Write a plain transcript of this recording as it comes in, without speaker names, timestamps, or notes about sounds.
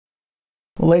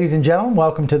Well, ladies and gentlemen,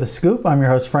 welcome to The Scoop. I'm your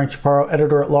host, Frank Chaparro,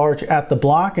 editor-at-large at The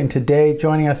Block, and today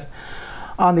joining us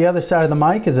on the other side of the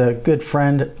mic is a good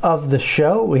friend of the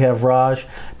show. We have Raj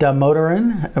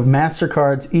Dhamodharan, of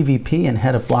Mastercard's EVP and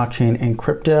head of blockchain and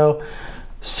crypto.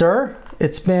 Sir,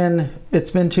 it's been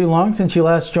too long since you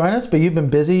last joined us, but you've been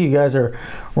busy. You guys are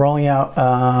rolling out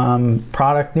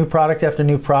new product after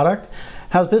new product.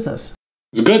 How's business?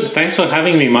 It's good. Thanks for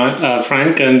having me,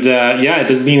 Frank. And yeah, it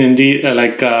has been indeed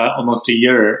almost a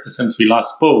year since we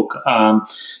last spoke.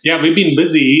 Yeah, we've been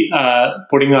busy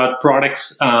putting out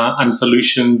products and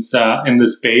solutions in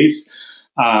this space.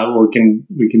 We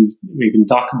can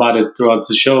talk about it throughout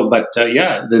the show. But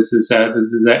yeah, this is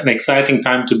an exciting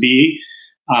time to be.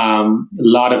 A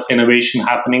lot of innovation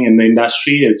happening in the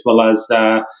industry, as well as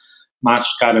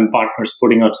Mastercard and partners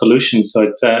putting out solutions. So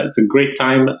it's a great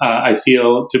time, I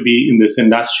feel, to be in this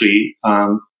industry.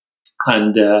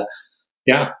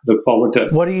 Yeah, look forward to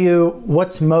it.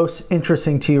 What's most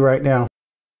interesting to you right now?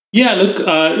 Yeah, look,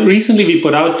 recently we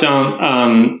put out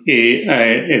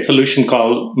a solution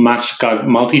called Mastercard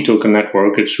Multi-Token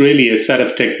Network. It's really a set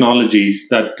of technologies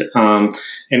that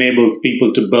enables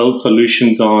people to build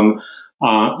solutions on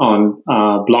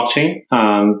blockchain.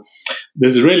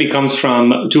 This really comes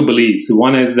from two beliefs.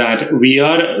 One is that we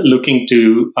are looking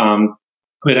to,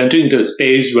 we're entering into a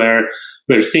space where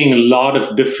we're seeing a lot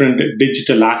of different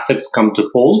digital assets come to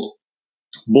fold,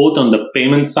 both on the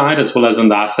payment side as well as on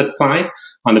the asset side.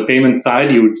 On the payment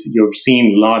side, you've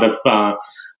seen a lot of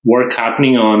work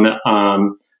happening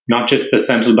on not just the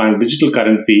central bank digital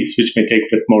currencies, which may take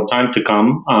a bit more time to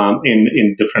come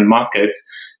in different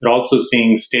markets. You're also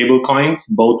seeing stable coins,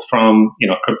 both from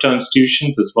crypto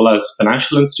institutions as well as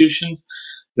financial institutions.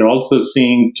 You're also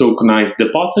seeing tokenized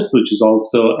deposits, which is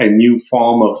also a new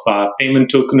form of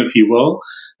payment token, if you will,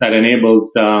 that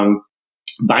enables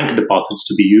bank deposits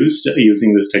to be used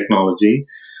using this technology.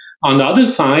 On the other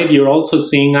side, you're also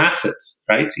seeing assets,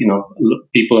 right?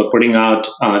 People are putting out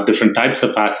different types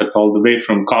of assets, all the way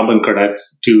from carbon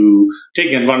credits to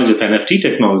taking advantage of NFT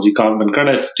technology, carbon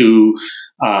credits to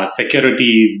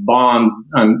securities, bonds,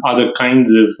 and other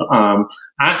kinds of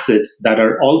assets that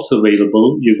are also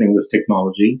available using this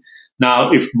technology.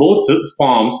 Now, if both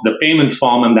forms, the payment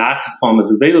form and the asset form,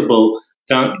 is available,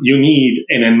 you need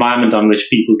an environment on which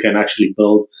people can actually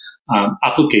build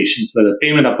applications, whether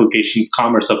payment applications,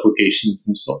 commerce applications,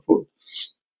 and so forth.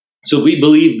 So we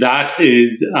believe that's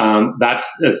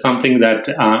something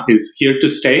that is here to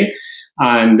stay.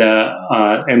 And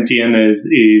MTN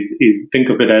is think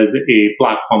of it as a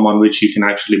platform on which you can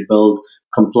actually build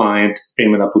compliant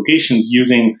payment applications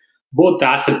using both the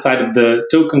asset side of the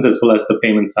tokens as well as the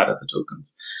payment side of the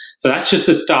tokens. So that's just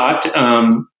a start.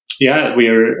 Yeah,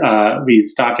 we're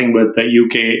starting with the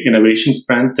UK innovation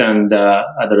sprint, and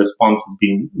the response has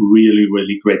been really,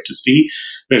 really great to see.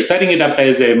 We're setting it up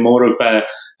as a more of a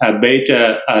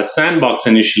beta sandbox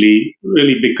initially,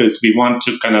 really because we want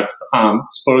to kind of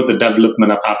spur the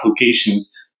development of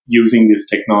applications using these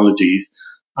technologies,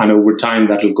 and over time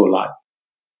that will go live.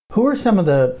 Who are some of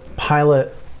the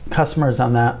pilot customers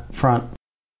on that front?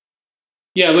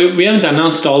 Yeah, we haven't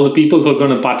announced all the people who are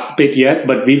going to participate yet,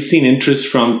 but we've seen interest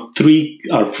from 3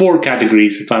 or 4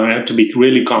 categories, if I have to be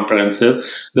really comprehensive.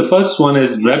 The first one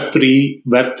is Web3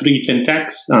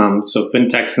 fintechs, so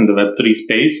fintechs in the Web3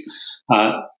 space.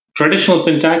 Traditional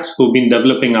fintechs who've been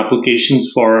developing applications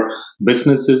for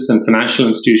businesses and financial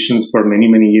institutions for many,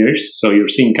 many years. So you're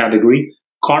seeing category.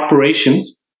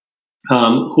 Corporations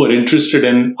who are interested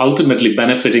in ultimately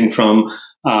benefiting from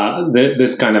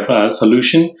this kind of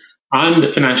solution.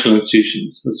 And financial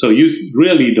institutions. So use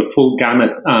really the full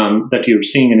gamut that you're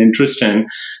seeing an interest in.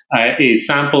 A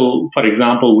sample, for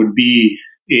example, would be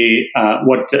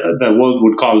what the world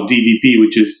would call DVP,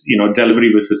 which is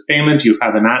delivery versus payment. You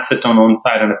have an asset on one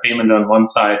side and a payment on one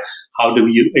side. How do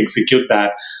you execute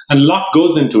that? And a lot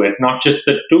goes into it, not just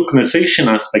the tokenization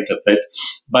aspect of it,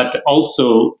 but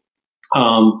also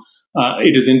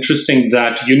it is interesting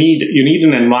that you need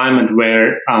an environment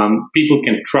where people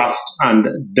can trust and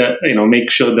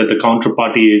make sure that the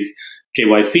counterparty is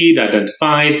KYC'd,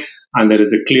 identified, and there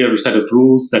is a clear set of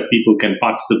rules that people can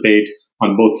participate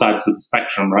on both sides of the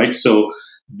spectrum, right? So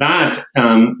that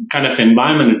kind of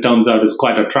environment, it turns out, is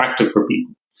quite attractive for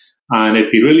people. And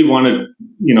if you really want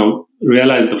to,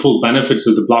 realize the full benefits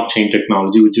of the blockchain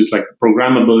technology, which is like the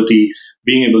programmability,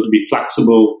 being able to be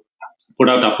flexible, put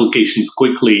out applications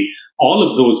quickly, all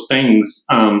of those things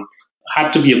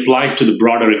have to be applied to the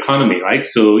broader economy, right?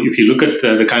 So if you look at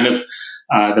the kind of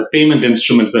the payment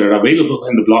instruments that are available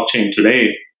in the blockchain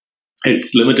today,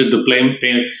 it's limited to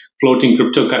floating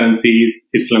cryptocurrencies.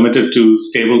 It's limited to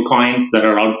stable coins that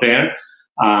are out there.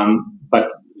 But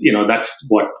that's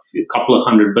what, a couple of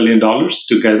 $100 billion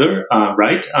together,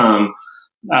 right?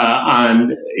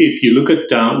 And if you look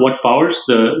at what powers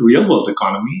the real world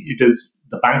economy, it is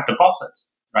the bank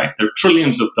deposits, right? There are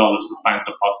trillions of dollars of bank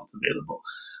deposits available.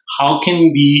 How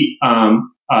can we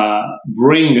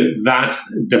bring that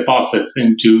deposits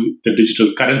into the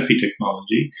digital currency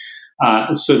technology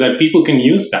so that people can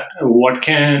use that? What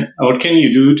can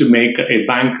you do to make a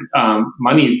bank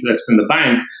money that's in the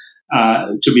bank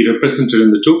to be represented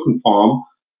in the token form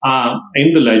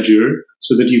in the ledger,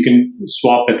 so that you can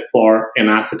swap it for an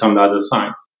asset on the other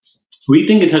side? We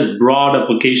think it has broad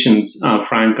applications,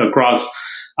 Frank, across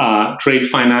trade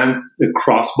finance,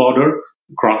 cross-border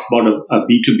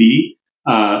B2B,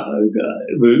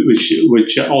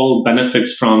 which all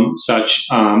benefits from such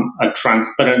a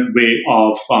transparent way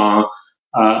of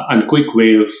and quick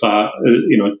way of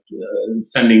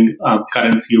sending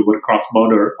currency over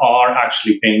cross-border, or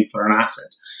actually paying for an asset.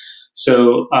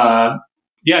 So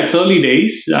it's early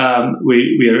days.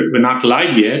 We're not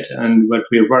live yet, but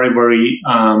we're very, very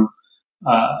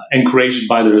encouraged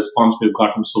by the response we've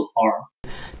gotten so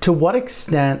far. To what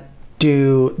extent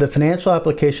do the financial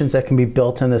applications that can be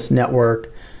built in this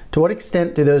network, to what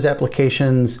extent do those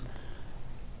applications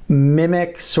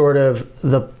mimic sort of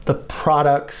the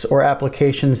products or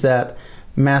applications that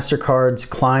Mastercard's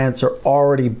clients are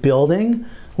already building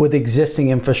with existing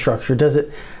infrastructure? Does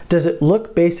it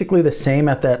look basically the same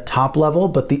at that top level,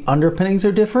 but the underpinnings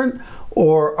are different?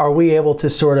 Or are we able to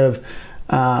sort of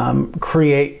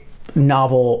create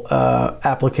novel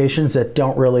applications that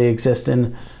don't really exist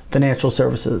in financial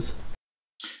services?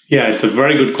 Yeah, it's a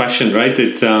very good question, right?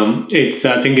 It's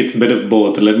I think it's a bit of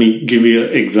both. Let me give you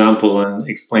an example and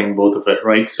explain both of it,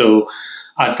 right? So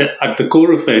at the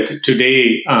core of it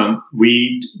today,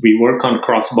 we work on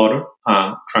cross-border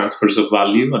transfers of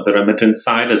value at the remittance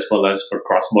side, as well as for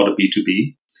cross-border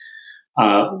B2B.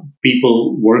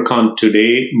 People work on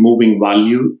today moving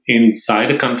value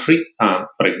inside a country,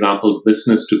 for example,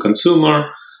 business to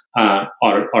consumer,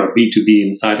 or B2B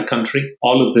inside a country.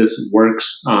 All of this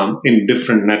works in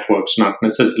different networks, not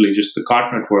necessarily just the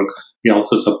card network. We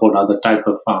also support other type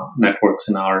of networks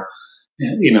in our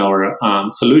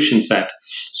solution set.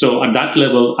 So at that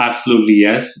level, absolutely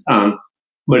yes.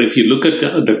 But if you look at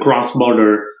the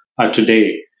cross-border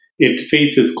today, it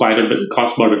faces quite a bit,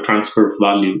 cross-border transfer of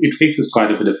value. It faces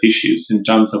quite a bit of issues in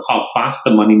terms of how fast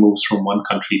the money moves from one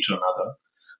country to another,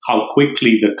 how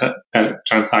quickly the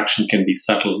transaction can be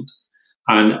settled,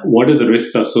 and what are the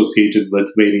risks associated with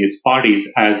various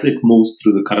parties as it moves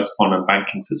through the correspondent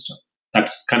banking system.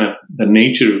 That's kind of the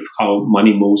nature of how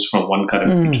money moves from one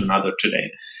currency to another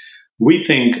today. We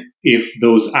think if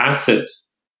those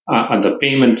assets and the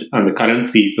payment and the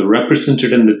currencies are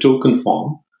represented in the token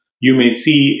form, you may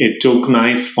see a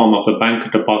tokenized form of a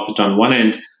bank deposit on one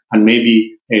end, and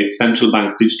maybe a central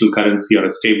bank digital currency or a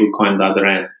stable coin on the other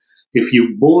end. If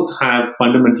you both have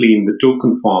fundamentally in the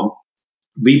token form,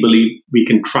 we believe we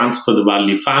can transfer the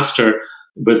value faster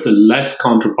with less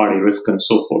counterparty risk and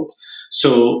so forth.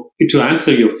 So to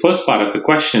answer your first part of the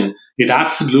question, it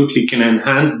absolutely can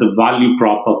enhance the value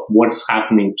prop of what's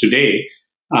happening today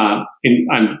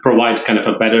and provide kind of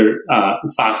a better,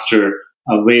 faster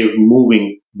way of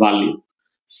moving value.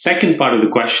 Second part of the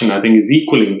question, I think, is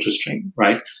equally interesting,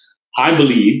 right? I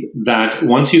believe that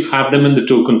once you have them in the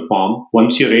token form,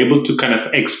 once you're able to kind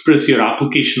of express your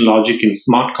application logic in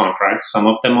smart contracts, some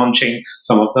of them on-chain,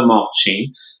 some of them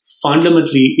off-chain,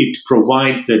 fundamentally it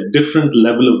provides a different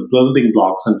level of building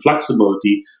blocks and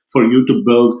flexibility for you to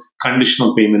build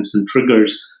conditional payments and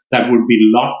triggers that would be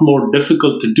a lot more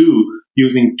difficult to do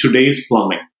using today's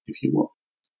plumbing, if you will.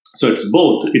 So it's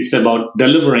both. It's about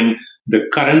delivering the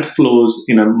current flows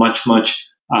in a much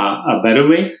a better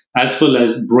way, as well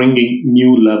as bringing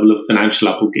new level of financial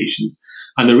applications.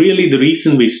 And the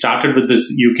reason we started with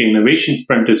this UK Innovation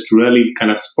Sprint is to really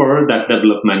kind of spur that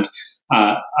development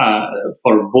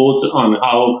for both on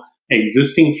how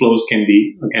existing flows can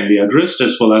be addressed,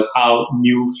 as well as how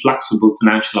new flexible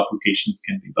financial applications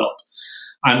can be built.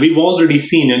 And we've already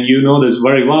seen, and you know this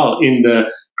very well, in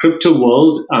the crypto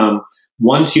world,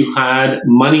 once you had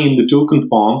money in the token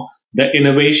form, the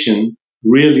innovation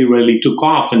really took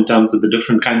off in terms of the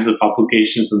different kinds of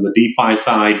applications on the DeFi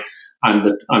side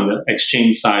and on the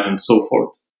exchange side and so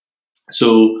forth.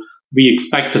 So we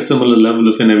expect a similar level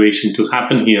of innovation to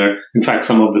happen here. In fact,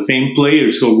 some of the same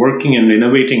players who are working and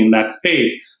innovating in that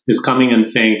space is coming and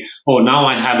saying, oh, now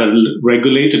I have a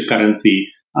regulated currency,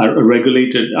 a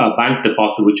regulated bank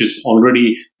deposit, which is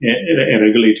already a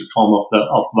regulated form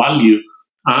of value,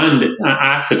 and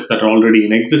assets that are already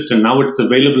in existence. Now it's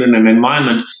available in an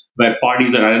environment where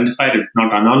parties are identified. It's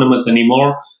not anonymous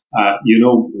anymore. you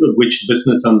know which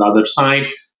business on the other side,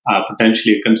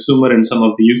 potentially a consumer in some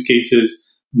of the use cases.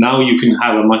 Now you can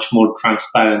have a much more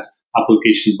transparent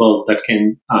application built that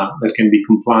can be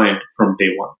compliant from day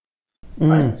one.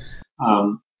 Right?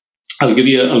 I'll give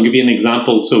you an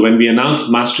example. So when we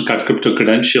announced Mastercard Crypto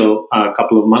Credential a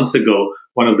couple of months ago,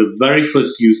 one of the very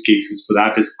first use cases for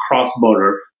that is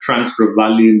cross-border transfer of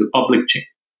value in the public chain.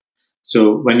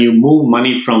 So when you move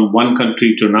money from one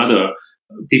country to another,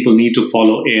 people need to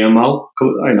follow AML,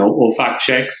 OFAC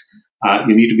checks.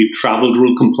 You need to be travel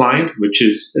rule compliant, which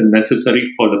is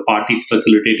necessary for the parties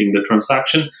facilitating the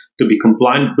transaction to be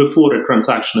compliant before a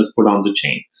transaction is put on the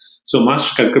chain. So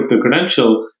Mastercard Crypto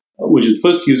Credential, which is the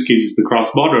first use case, is the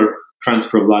cross-border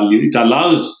transfer of value. It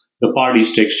allows the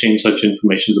parties to exchange such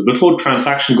information. So before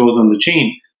transaction goes on the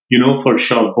chain, you know for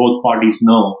sure both parties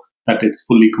know that it's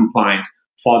fully compliant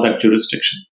for that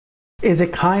jurisdiction. Is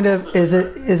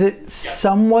it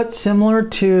somewhat similar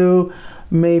to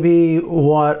maybe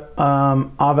what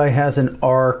Aave has in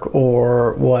ARC,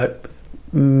 or what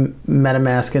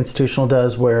MetaMask Institutional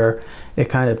does, where it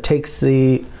kind of takes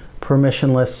the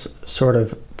permissionless sort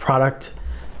of product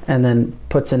and then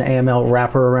puts an AML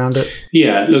wrapper around it?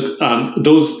 Yeah, look,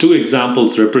 those two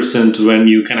examples represent when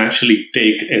you can actually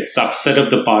take a subset of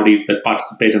the parties that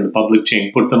participate in the public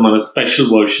chain, put them on a special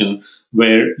version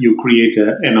where you create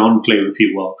an enclave, if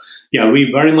you will. Yeah,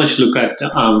 we very much look at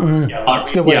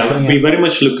very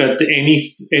much look at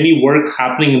any work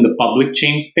happening in the public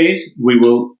chain space. We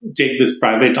will take this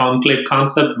private enclave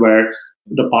concept where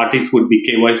the parties would be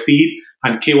KYC'd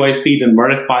and KYC'd and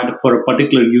verified for a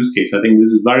particular use case. I think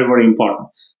this is very, very important.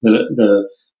 The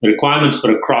requirements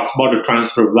for a cross-border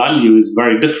transfer of value is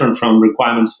very different from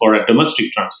requirements for a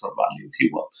domestic transfer of value, if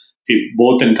you will.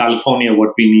 Both in California,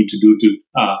 what we need to do to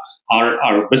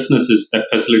our businesses that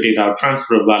facilitate our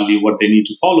transfer of value, what they need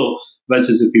to follow,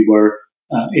 versus if we were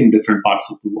in different parts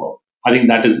of the world. I think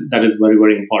that is very,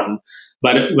 very important.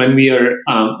 But when we are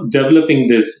developing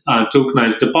this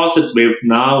tokenized deposits, we've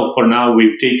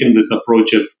taken this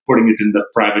approach of putting it in the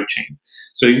private chain.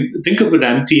 So think of it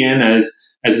MTN as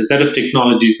a set of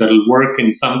technologies that will work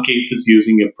in some cases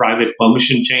using a private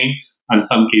permission chain and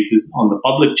some cases on the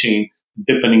public chain,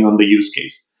 depending on the use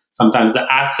case. Sometimes the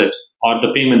asset or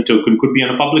the payment token could be on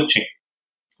a public chain.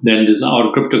 Then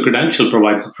our crypto credential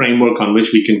provides a framework on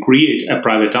which we can create a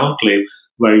private enclave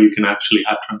where you can actually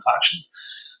have transactions.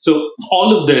 So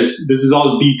all of this is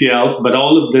all details, but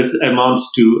all of this amounts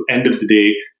to, end of the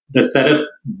day, the set of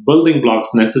building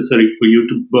blocks necessary for you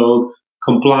to build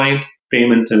compliant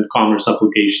payment and commerce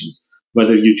applications,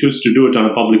 whether you choose to do it on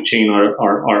a public chain or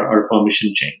a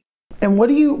permission chain. And what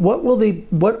do you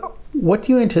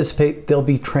anticipate they'll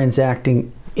be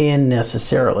transacting in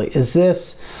necessarily? Is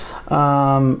this,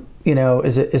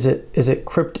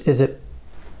 is it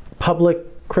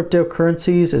public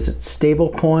cryptocurrencies? Is it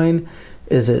stablecoin?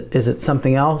 Is it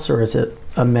something else, or is it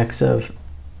a mix of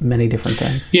many different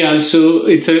things? Yeah, so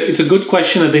it's a good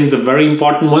question. I think it's a very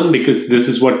important one because this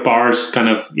is what powers kind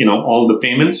of all the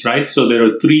payments, right? So there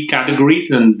are three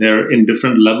categories and they're in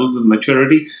different levels of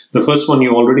maturity. The first one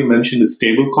you already mentioned is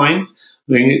stable coins.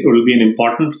 I think it will be an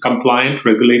important, compliant,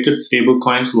 regulated stable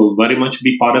coins will very much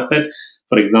be part of it.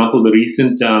 For example, the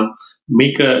recent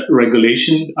MiCA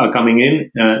regulation coming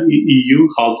in, EU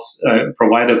helps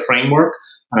provide a framework,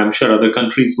 and I'm sure other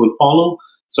countries will follow.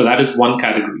 So that is one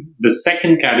category. The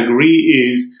second category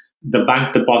is the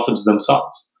bank deposits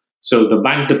themselves. So the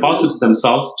bank deposits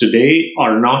themselves today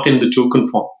are not in the token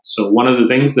form. So one of the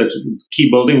things that key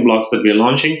building blocks that we are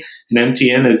launching in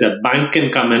MTN is a bank can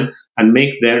come in and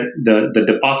make the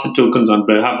deposit tokens on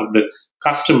behalf of the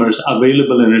customers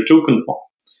available in a token form.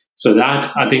 So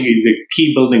that, I think, is a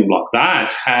key building block.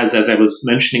 That has, as I was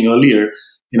mentioning earlier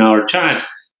in our chat,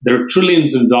 there are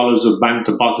trillions of dollars of bank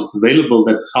deposits available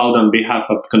that's held on behalf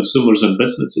of consumers and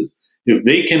businesses. If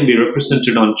they can be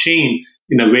represented on chain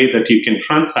in a way that you can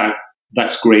transact,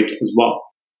 that's great as well.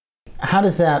 How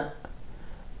does that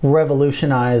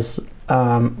revolutionize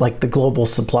like the global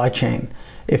supply chain?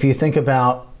 If you think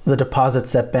about the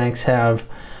deposits that banks have,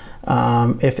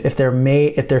 if they're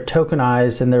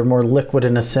tokenized and they're more liquid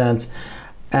in a sense,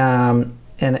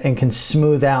 and can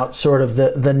smooth out sort of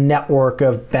the network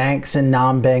of banks and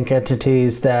non-bank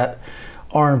entities that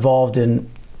are involved in,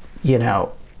 an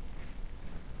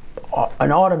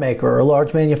automaker or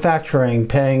large manufacturing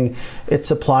paying its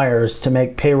suppliers to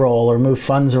make payroll or move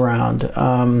funds around.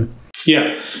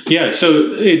 Yeah.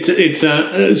 So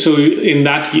so in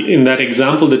that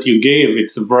example that you gave,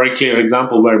 it's a very clear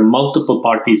example where multiple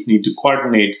parties need to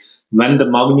coordinate when the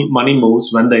money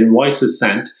moves, when the invoice is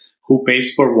sent, who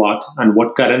pays for what, and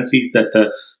what currencies that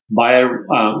buyer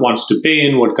wants to pay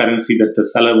in, what currency that the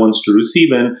seller wants to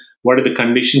receive in, what are the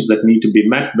conditions that need to be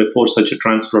met before such a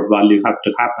transfer of value have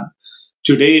to happen.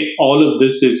 Today, all of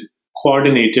this is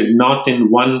coordinated not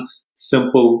in one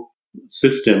simple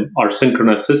system or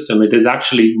synchronous system. It is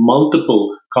actually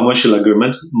multiple commercial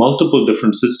agreements, multiple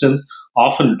different systems,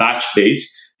 often batch based.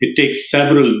 It takes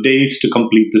several days to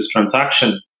complete this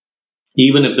transaction,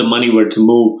 even if the money were to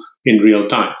move in real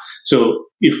time. So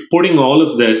if putting all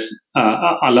of this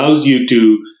allows you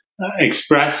to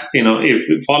express,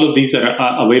 if all of these are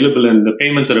available and the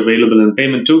payments are available in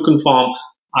payment token form,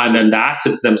 and then the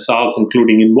assets themselves,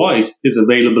 including invoice, is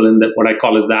available in what I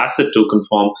call as the asset token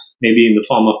form, maybe in the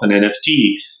form of an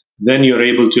NFT, then you're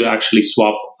able to actually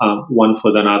swap one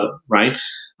for another, right?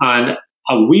 And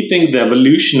we think the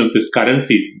evolution of these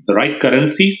currencies, the right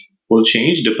currencies, will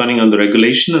change depending on the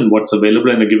regulation and what's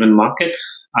available in a given market,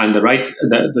 and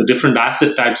the different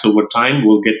asset types over time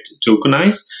will get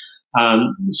tokenized.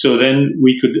 So then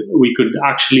we could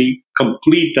actually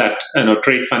complete that.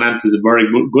 Trade finance is a very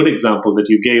good example that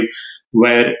you gave,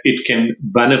 where it can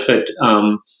benefit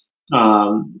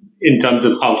in terms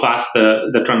of how fast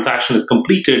the transaction is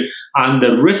completed and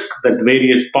the risk that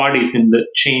various parties in the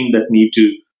chain that need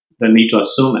to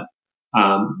assume it.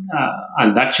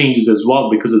 And that changes as well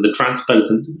because of the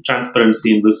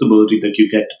transparency and visibility that you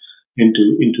get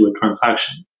into a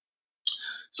transaction.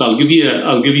 So I'll give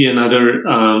you another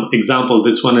example.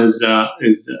 This one is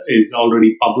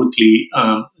already publicly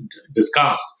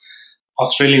discussed.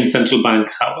 Australian Central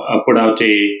Bank put out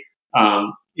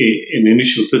an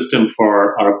initial system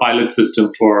or a pilot system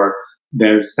for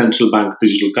their central bank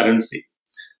digital currency,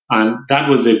 and that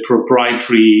was a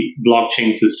proprietary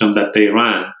blockchain system that they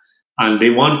ran, and they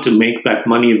want to make that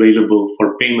money available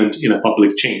for payment in a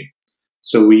public chain.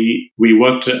 So we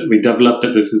developed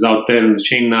it. This is out there in the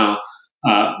chain now.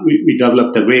 We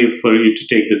developed a way for you to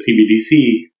take the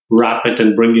CBDC, wrap it,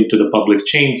 and bring it to the public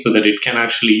chain so that it can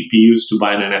actually be used to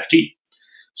buy an NFT.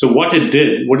 So what it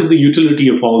did, what is the utility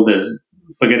of all this,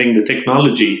 forgetting the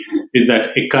technology, is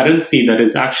that a currency that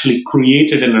is actually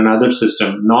created in another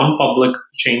system, non-public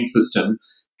chain system,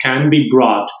 can be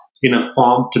brought in a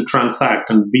form to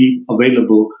transact and be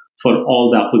available for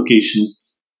all the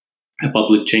applications a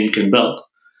public chain can build.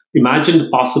 Imagine the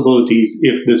possibilities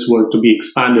if this were to be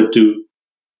expanded to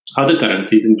other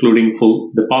currencies, including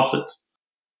full deposits.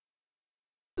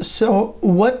 So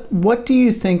what do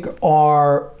you think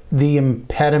are the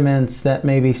impediments that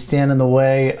maybe stand in the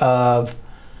way of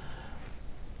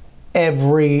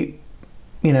every,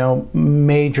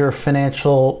 major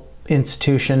financial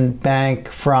institution, bank,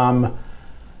 from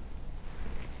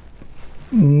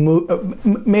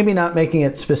maybe not making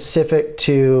it specific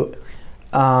to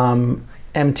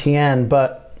MTN,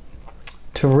 but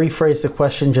to rephrase the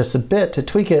question just a bit, to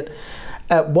tweak it,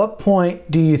 at what point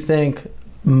do you think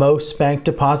most bank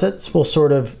deposits will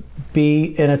sort of be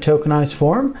in a tokenized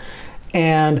form?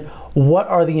 And what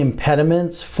are the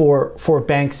impediments for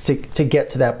banks to get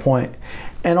to that point?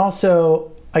 And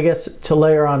also, I guess to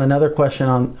layer on another question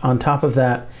on top of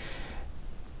that,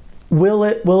 will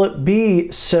it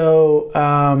be so,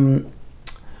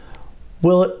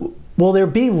 will there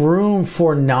be room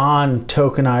for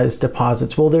non-tokenized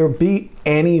deposits? Will there be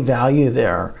any value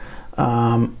there?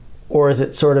 Or is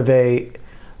it sort of a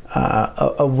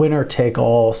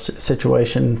winner-take-all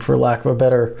situation, for lack of a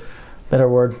better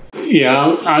word?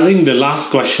 Yeah, I think the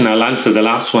last question, I'll answer the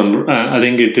last one. I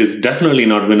think it is definitely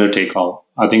not winner-take-all.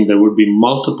 I think there would be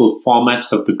multiple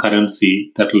formats of the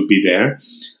currency that will be there.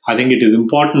 I think it is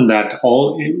important that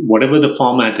whatever the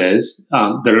format is,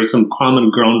 there are some common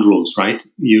ground rules, right?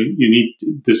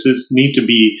 This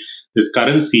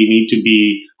currency need to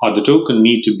be, or the token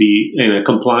need to be in a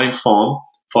compliant form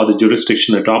for the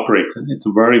jurisdiction it operates in. It's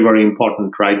very, very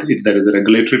important, right? There is a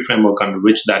regulatory framework under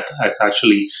which that is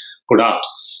actually put out.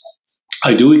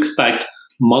 I do expect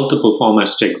multiple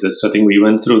formats to exist. I think we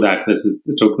went through that. This is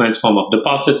the tokenized form of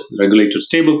deposits, regulated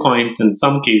stable coins, in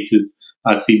some cases,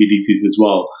 CBDCs as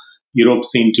well. Europe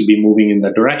seemed to be moving in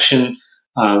that direction.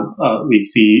 We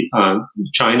see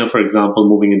China, for example,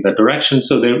 moving in that direction.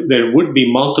 So there would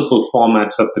be multiple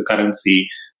formats of the currency.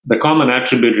 The common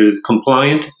attribute is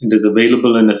compliant. It is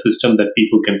available in a system that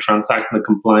people can transact in a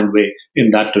compliant way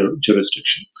in that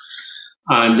jurisdiction.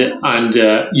 And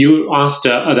you asked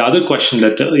the other question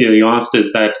that you asked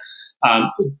is that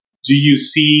do you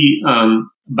see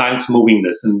banks moving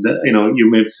this? And you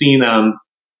may have seen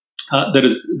there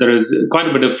is quite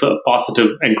a bit of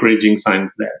positive, encouraging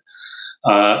signs there.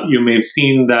 You may have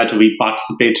seen that we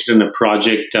participated in a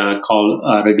project called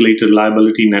Regulated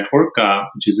Liability Network,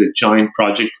 which is a joint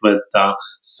project with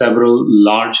several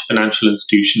large financial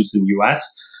institutions in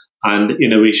US. and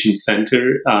Innovation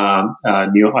Center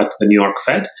at the New York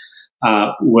Fed,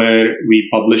 where we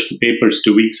published the papers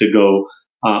 2 weeks ago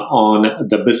on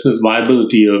the business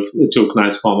viability of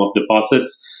tokenized form of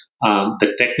deposits,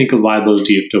 the technical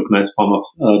viability of tokenized form of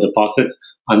deposits,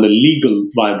 and the legal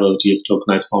viability of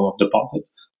tokenized form of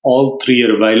deposits. All three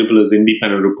are available as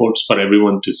independent reports for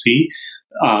everyone to see.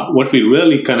 What we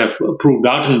really kind of proved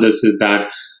out in this is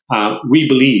that we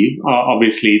believe,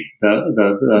 obviously,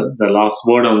 the last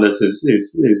word on this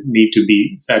is need to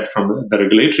be said from the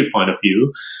regulatory point of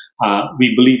view.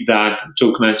 We believe that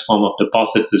tokenized form of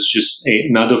deposits is just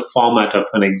another format of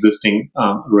an existing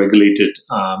regulated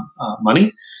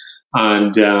money,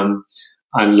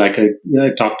 and like I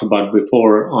talked about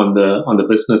before, on the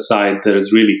business side, there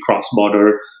is really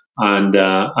cross-border and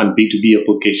B2B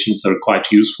applications are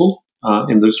quite useful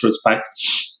in this respect.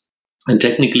 And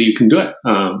technically, you can do it.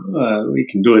 We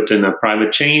can do it in a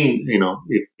private chain.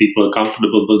 If people are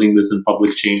comfortable building this in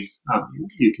public chains,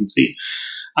 you can see.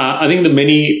 I think that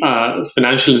many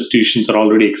financial institutions are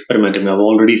already experimenting. I've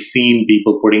already seen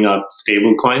people putting out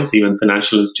stable coins, even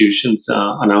financial institutions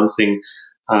announcing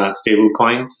stable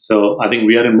coins. So I think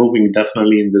we are moving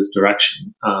definitely in this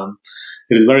direction.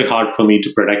 It is very hard for me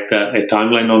to predict a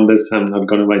timeline on this. I'm not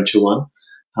going to venture one.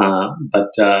 But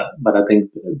I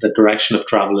think the direction of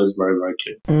travel is very, very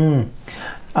clear.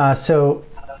 So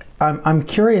I'm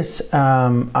curious.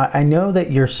 I know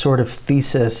that your sort of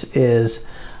thesis is,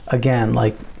 again,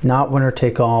 like not winner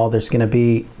take all. There's going to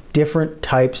be different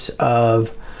types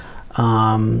of,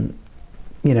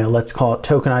 let's call it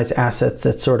tokenized assets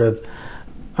that sort of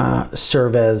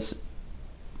serve as,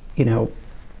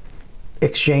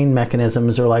 exchange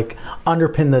mechanisms, or like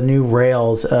underpin the new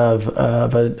rails of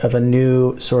a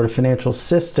new sort of financial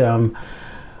system.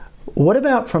 What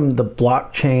about from the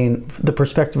blockchain, the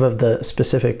perspective of the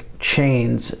specific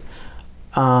chains?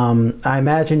 I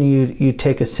imagine you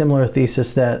take a similar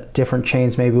thesis that different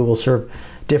chains maybe will serve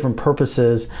different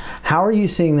purposes. How are you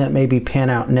seeing that maybe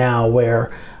pan out now,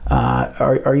 where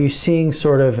are you seeing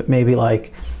sort of maybe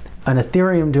like an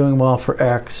Ethereum doing well for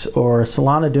X, or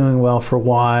Solana doing well for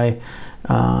Y,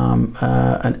 an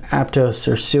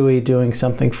Aptos or Sui doing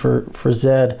something for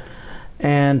Z?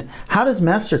 And how does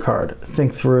Mastercard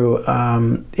think through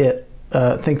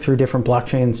think through different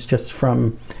blockchains just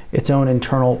from its own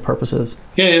internal purposes?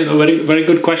 Yeah, very, very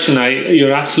good question.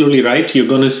 You're absolutely right. You're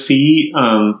going to see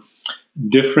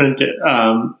different,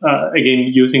 again,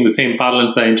 using the same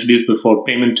parlance that I introduced before,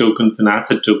 payment tokens and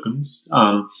asset tokens.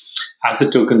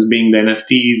 Asset tokens being the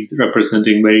NFTs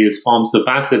representing various forms of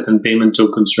assets, and payment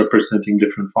tokens representing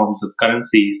different forms of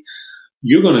currencies.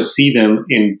 You're going to see them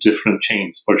in different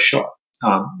chains for sure.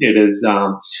 I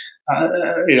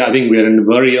think we're in the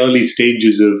very early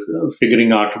stages of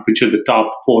figuring out which are the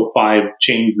top 4 or 5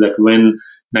 chains that win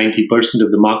 90% of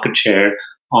the market share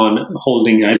on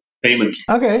holding payment.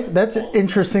 Okay, that's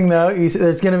interesting though.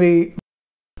 There's going to be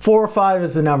 4 or 5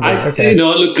 is the number. Okay.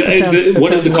 Look,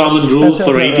 what is the common rule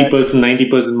for 80%,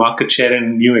 90% market share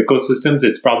in new ecosystems?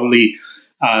 It's probably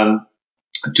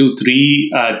 2,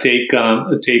 3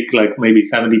 take like maybe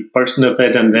 70% of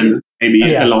it, and then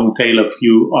maybe a long tail of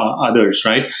few others,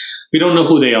 right? We don't know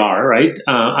who they are, right?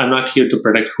 I'm not here to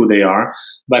predict who they are,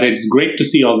 but it's great to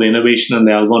see all the innovation on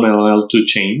the L1 and L2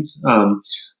 chains.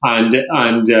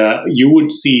 And you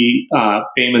would see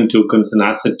payment tokens and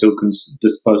asset tokens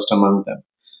dispersed among them.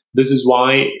 This is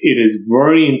why it is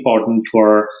very important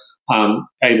for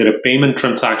either a payment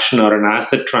transaction or an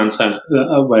asset transaction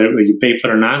where you pay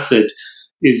for an asset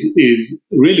is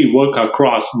really work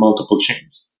across multiple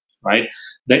chains, right?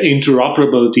 The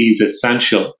interoperability is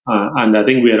essential, and I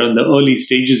think we are in the early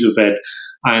stages of it.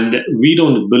 And we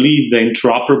don't believe the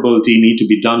interoperability need to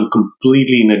be done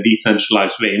completely in a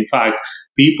decentralized way. In fact,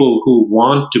 people who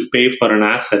want to pay for an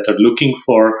asset are looking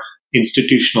for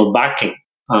institutional backing.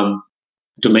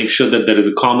 To make sure that there is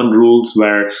a common rules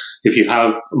where if you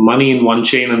have money in one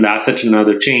chain and the asset in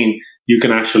another chain, you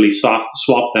can actually swap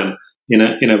them in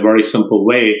a very simple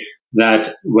way, that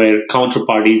where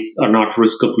counterparties are not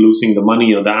risk of losing the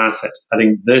money or the asset. I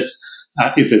think this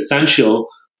is essential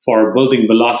for building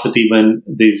velocity when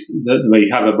you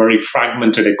have a very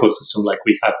fragmented ecosystem like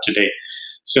we have today.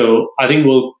 So I think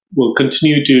we'll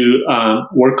continue to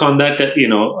work on that.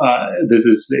 This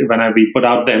is when we put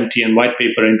out the MTN white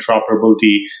paper.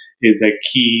 Interoperability is a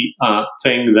key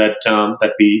thing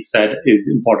that we said is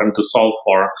important to solve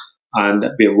for, and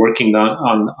we are working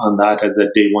on that as a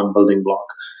day one building block.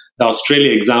 The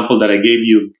Australia example that I gave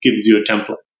you gives you a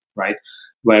template, right,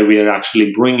 where we are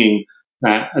actually bringing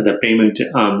the payment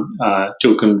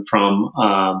token from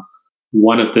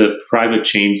one of the private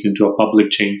chains into a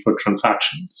public chain for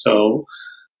transactions. So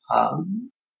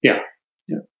Yeah.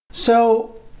 Yeah.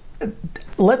 So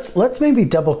let's maybe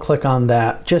double click on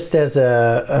that just as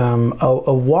a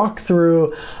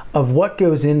walkthrough of what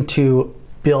goes into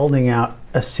building out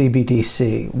a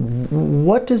CBDC.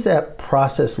 What does that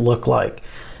process look like?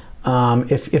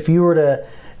 If we were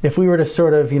to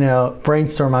sort of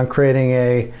brainstorm on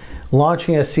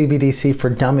launching a CBDC for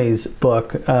Dummies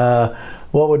book,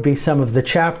 what would be some of the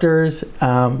chapters?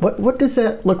 What does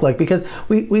that look like? Because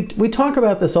we talk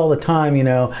about this all the time.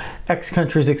 X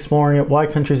countries exploring it, Y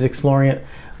countries exploring it.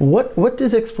 What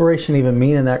does exploration even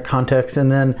mean in that context?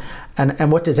 And then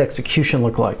and what does execution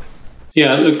look like?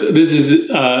 Yeah, look, this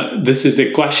is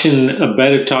a question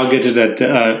better targeted at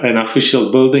an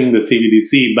official building the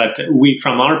CBDC. But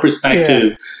from our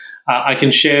perspective, I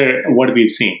can share what we've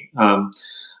seen.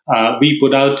 We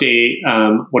put out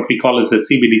what we call as a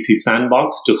CBDC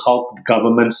sandbox to help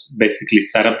governments basically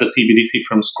set up the CBDC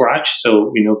from scratch. So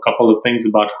we know a couple of things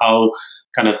about how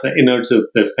kind of the innards of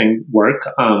this thing work.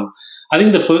 I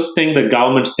think the first thing that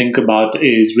governments think about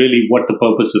is really what the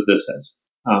purpose of this is.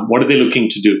 What are they looking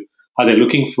to do? Are they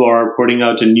looking for putting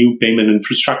out a new payment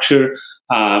infrastructure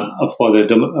for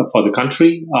the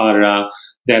country, or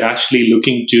they're actually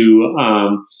looking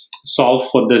to solve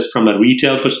for this from a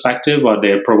retail perspective, or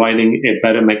they're providing a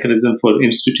better mechanism for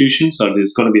institutions, or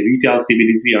there's going to be a retail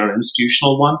CBDC or an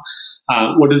institutional one?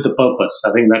 What is the purpose?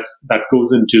 I think that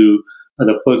goes into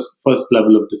the first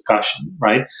level of discussion,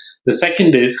 right? The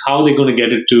second is how they're going to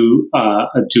get it to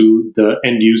the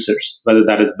end users, whether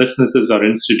that is businesses or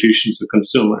institutions or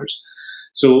consumers.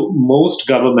 So most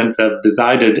governments have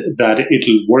decided that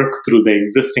it'll work through the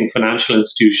existing financial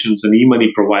institutions and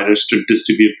e-money providers to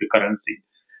distribute the currency.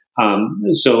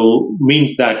 So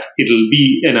means that it'll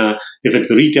be if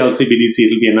it's a retail CBDC,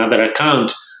 it'll be another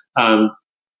account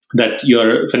that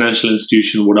your financial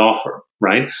institution would offer,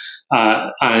 right?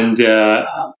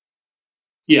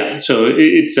 So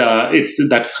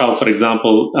that's how, for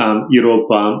example, Europe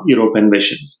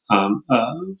envisions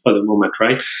for the moment,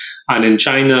 right? And in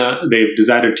China, they've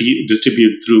decided to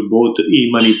distribute through both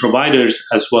e-money providers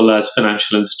as well as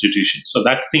financial institutions. So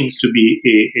that seems to be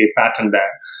a pattern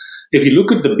there. If you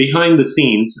look at the behind the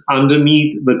scenes,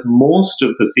 underneath with most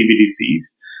of the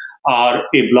CBDCs are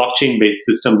a blockchain-based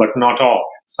system, but not all.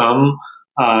 Some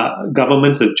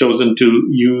governments have chosen to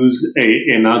use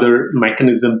another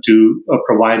mechanism to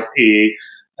provide a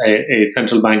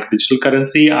central bank digital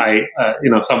currency.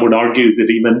 Some would argue, is it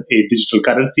even a digital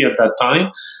currency at that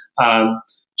time?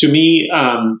 To me,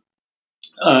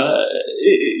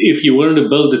 if you were to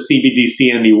build the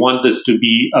CBDC and you want this to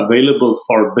be available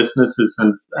for businesses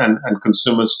and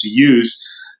consumers to use,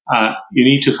 you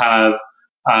need to have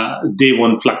day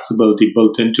one flexibility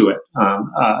built into it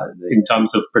in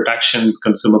terms of protections,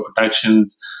 consumer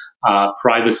protections,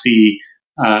 privacy,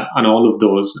 and all of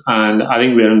those. And I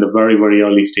think we're in the very, very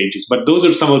early stages. But those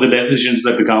are some of the decisions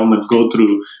that the government go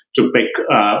through to pick,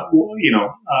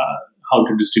 how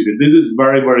to distribute. This is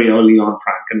very, very early on,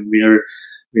 Frank, and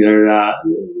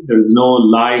there's no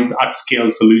live at-scale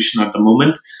solution at the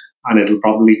moment. And it'll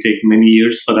probably take many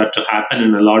years for that to happen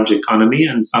in a large economy.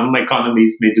 And some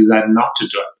economies may decide not to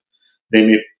do it.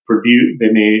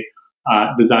 They may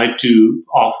decide to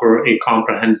offer a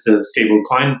comprehensive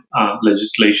stablecoin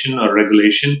legislation or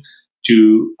regulation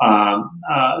to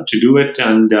do it,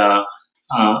 and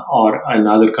or in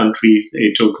other countries,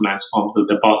 a tokenized forms of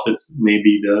deposits may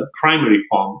be the primary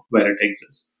form where it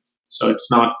exists. So it's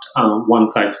not one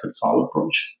size fits all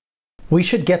approach. We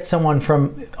should get someone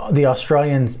from the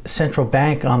Australian Central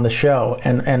Bank on the show,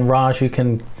 and Raj, you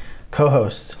can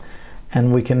co-host,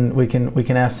 and we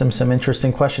can ask them some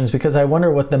interesting questions, because I wonder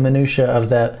what the minutia of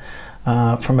that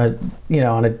from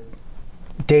on a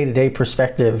day-to-day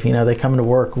perspective. They come to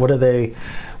work.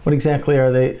 What exactly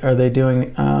are they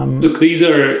doing? Look, these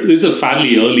are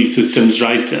fairly early systems,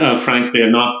 right, Frank?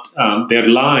 They're not they're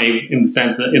live in the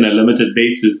sense that in a limited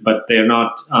basis, but they're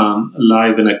not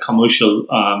live in a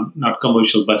not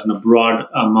commercial, but in a broad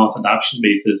mass adoption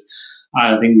basis.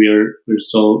 I think we're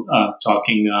still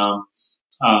talking,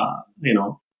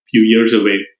 few years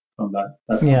away from that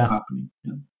happening.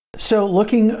 Yeah. So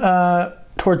looking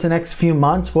towards the next few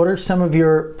months, what are some of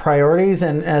your priorities,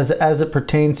 and as it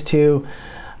pertains to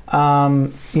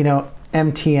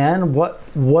MTN,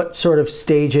 what sort of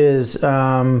stages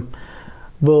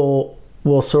will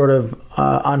sort of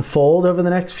unfold over the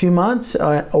next few months,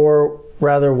 or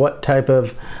rather, what type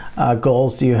of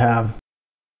goals do you have?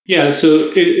 Yeah,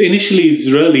 so initially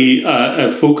it's really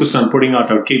a focus on putting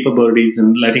out our capabilities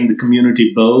and letting the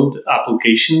community build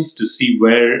applications to see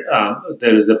where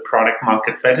there is a product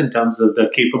market fit in terms of the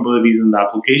capabilities and the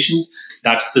applications.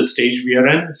 That's the stage we are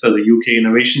in. So the UK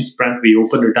Innovation Sprint, we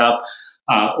opened it up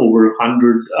Over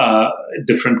 100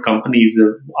 different companies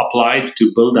have applied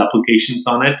to build applications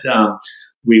on it.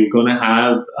 We're going to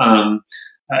have an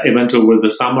event over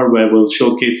the summer where we'll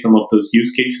showcase some of those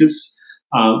use cases.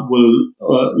 We'll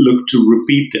look to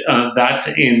repeat that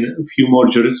in a few more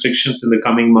jurisdictions in the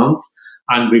coming months.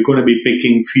 And we're going to be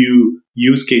picking few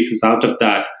use cases out of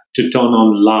that to turn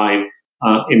on live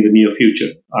in the near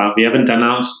future. We haven't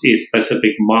announced a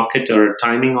specific market or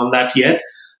timing on that yet.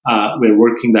 We're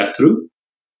working that through.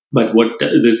 But what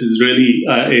this is really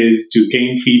is to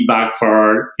gain feedback for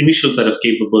our initial set of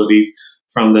capabilities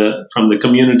from the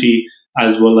community,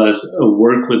 as well as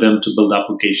work with them to build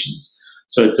applications.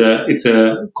 So it's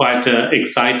a quite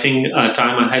exciting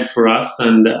time ahead for us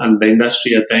and the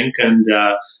industry, I think, and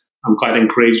I'm quite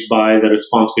encouraged by the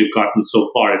response we've gotten so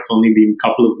far. It's only been a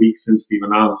couple of weeks since we've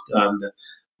announced, and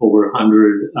over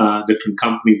 100 different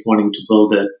companies wanting to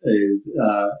build it.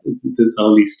 This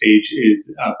early stage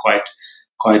is quite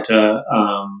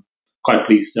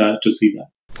pleased to see that.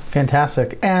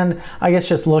 Fantastic. And I guess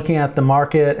just looking at the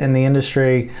market and the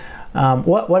industry,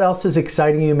 what else is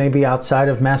exciting you, maybe outside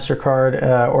of Mastercard,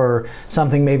 or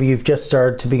something maybe you've just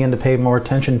started to begin to pay more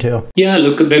attention to? Yeah,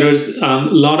 look, there is a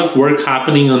lot of work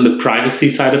happening on the privacy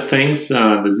side of things, the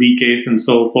ZKs and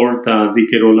so forth,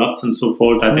 ZK rollups and so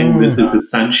forth. I think this is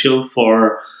essential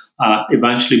for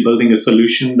eventually building a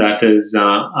solution that is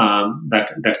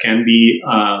that can be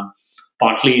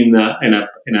partly in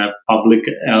a public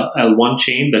L1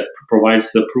 chain that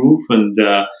provides the proof,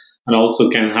 and also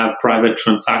can have private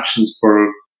transactions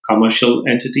for commercial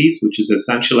entities, which is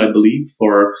essential, I believe,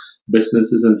 for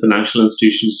businesses and financial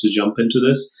institutions to jump into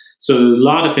this. So there's a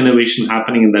lot of innovation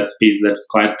happening in that space that's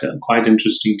quite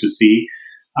interesting to see.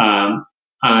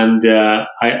 And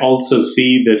I also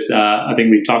see this, I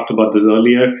think we talked about this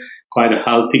earlier, quite a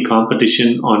healthy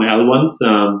competition on L1s.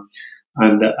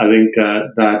 And I think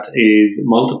that is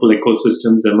multiple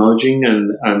ecosystems emerging,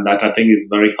 and that I think is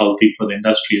very healthy for the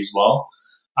industry as well.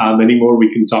 Many more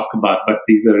we can talk about, but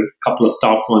these are a couple of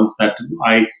top ones that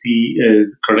I see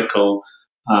as critical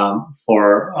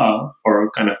for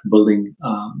kind of building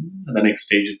the next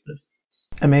stage of this.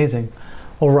 Amazing.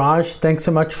 Well, Raj, thanks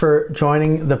so much for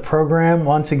joining the program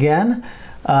once again.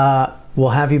 We'll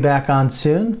have you back on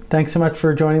soon. Thanks so much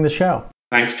for joining the show.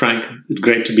 Thanks, Frank. It's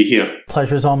great to be here.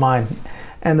 Pleasure's all mine.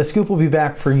 And the Scoop will be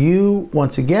back for you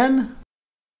once again.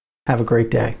 Have a great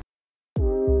day.